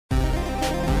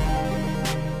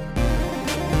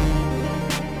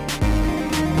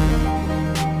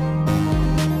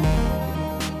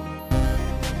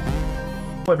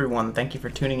everyone, thank you for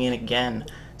tuning in again.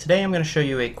 Today I'm going to show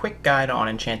you a quick guide on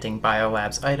enchanting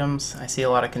Biolabs items. I see a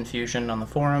lot of confusion on the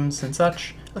forums and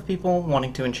such of people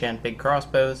wanting to enchant big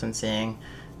crossbows and seeing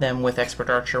them with Expert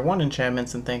Archer 1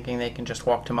 enchantments and thinking they can just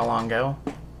walk to Malongo,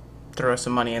 throw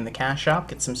some money in the cash shop,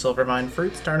 get some silver mine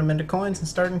fruits, turn them into coins, and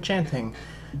start enchanting.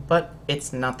 But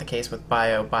it's not the case with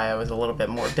Bio. Bio is a little bit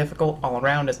more difficult all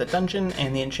around as a dungeon,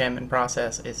 and the enchantment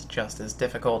process is just as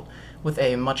difficult. With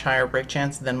a much higher break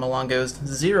chance than Malongo's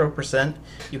 0%,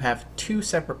 you have two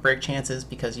separate break chances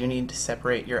because you need to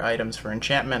separate your items for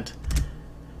enchantment.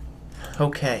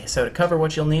 Okay, so to cover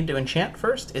what you'll need to enchant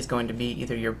first is going to be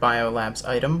either your Biolabs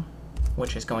item,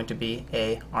 which is going to be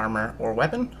a armor or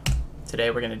weapon.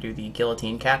 Today we're going to do the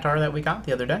Guillotine Katar that we got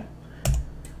the other day.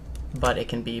 But it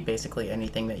can be basically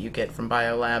anything that you get from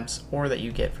Biolabs or that you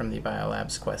get from the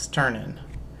Biolabs quest turn-in.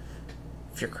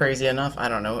 If you're crazy enough, I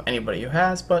don't know anybody who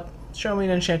has, but show me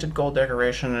an enchanted gold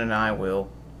decoration and I will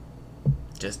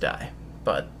just die.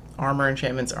 But armor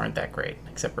enchantments aren't that great,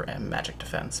 except for magic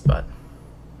defense, but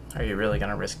are you really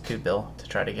going to risk 2 bill to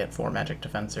try to get 4 magic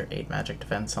defense or 8 magic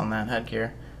defense on that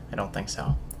headgear? I don't think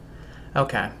so.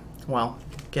 Okay, well,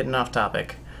 getting off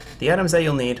topic. The items that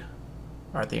you'll need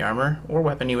are the armor or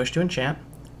weapon you wish to enchant,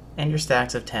 and your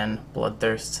stacks of 10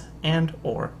 Bloodthirsts and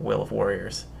or Will of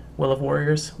Warriors. Will of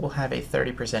Warriors will have a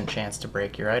 30% chance to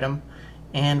break your item,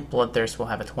 and Bloodthirst will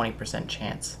have a 20%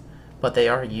 chance. But they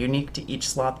are unique to each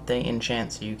slot they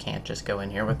enchant, so you can't just go in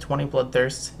here with 20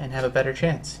 Bloodthirsts and have a better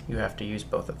chance. You have to use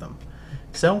both of them.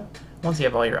 So, once you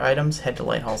have all your items, head to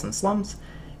Light Halls and Slums,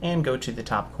 and go to the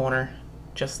top corner,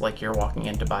 just like you're walking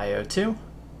into Bio 2.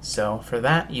 So for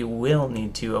that, you will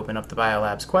need to open up the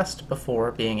Biolabs quest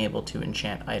before being able to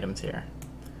enchant items here.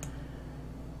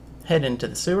 Head into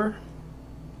the sewer,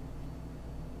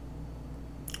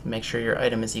 make sure your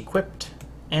item is equipped,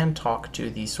 and talk to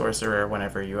the sorcerer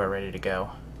whenever you are ready to go.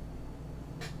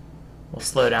 We'll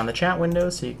slow down the chat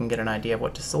window so you can get an idea of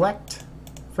what to select.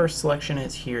 First selection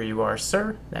is "Here you are,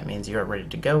 sir." That means you are ready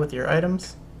to go with your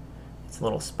items. It's a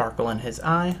little sparkle in his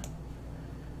eye.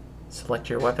 Select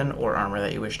your weapon or armor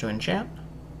that you wish to enchant.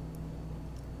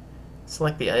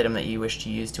 Select the item that you wish to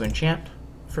use to enchant.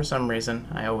 For some reason,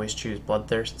 I always choose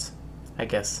Bloodthirsts. I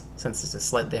guess since it's a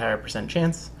slightly higher %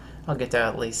 chance, I'll get to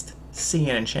at least see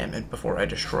an enchantment before I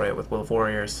destroy it with Will of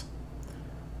Warriors.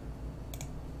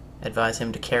 Advise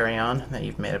him to carry on, that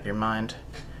you've made up your mind.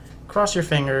 Cross your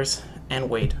fingers and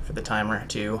wait for the timer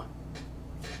to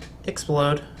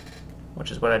explode,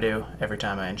 which is what I do every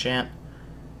time I enchant.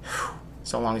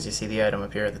 So long as you see the item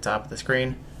appear at the top of the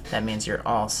screen, that means you're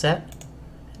all set.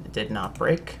 It did not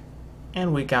break.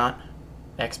 And we got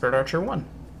Expert Archer 1.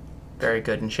 Very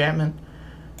good enchantment.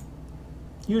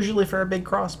 Usually for a big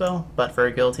crossbow, but for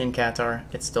a Guillotine Katar,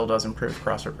 it still does improve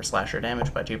crossripper slasher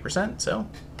damage by 2%, so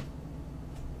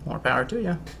more power to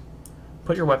you.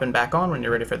 Put your weapon back on when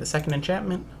you're ready for the second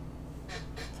enchantment.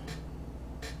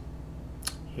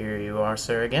 Here you are,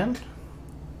 sir, again.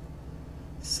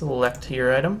 Select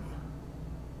your item.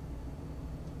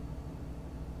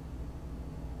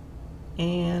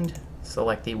 And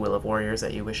select the Will of Warriors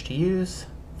that you wish to use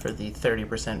for the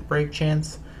 30% break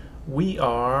chance. We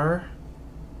are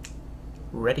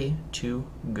ready to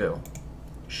go.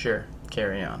 Sure,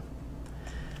 carry on.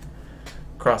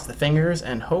 Cross the fingers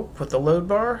and hope with the load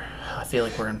bar. I feel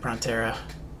like we're in Prontera.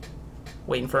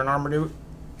 Waiting for an armor to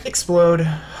explode.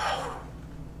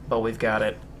 But we've got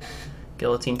it.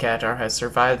 Guillotine Katar has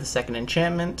survived the second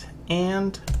enchantment,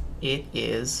 and it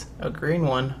is a green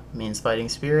one, means Fighting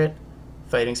Spirit.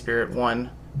 Fighting Spirit 1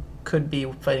 could be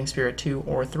Fighting Spirit 2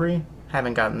 or 3.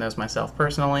 Haven't gotten those myself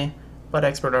personally, but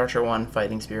Expert Archer 1,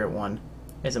 Fighting Spirit 1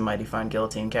 is a mighty fine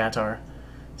Guillotine Katar.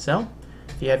 So,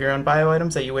 if you have your own bio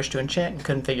items that you wish to enchant and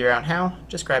couldn't figure out how,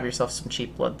 just grab yourself some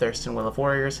cheap Bloodthirst and Will of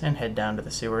Warriors and head down to the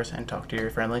sewers and talk to your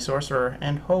friendly sorcerer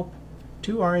and hope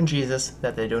to RNGesus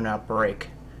that they do not break.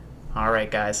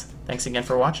 Alright guys, thanks again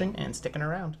for watching and sticking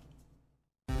around.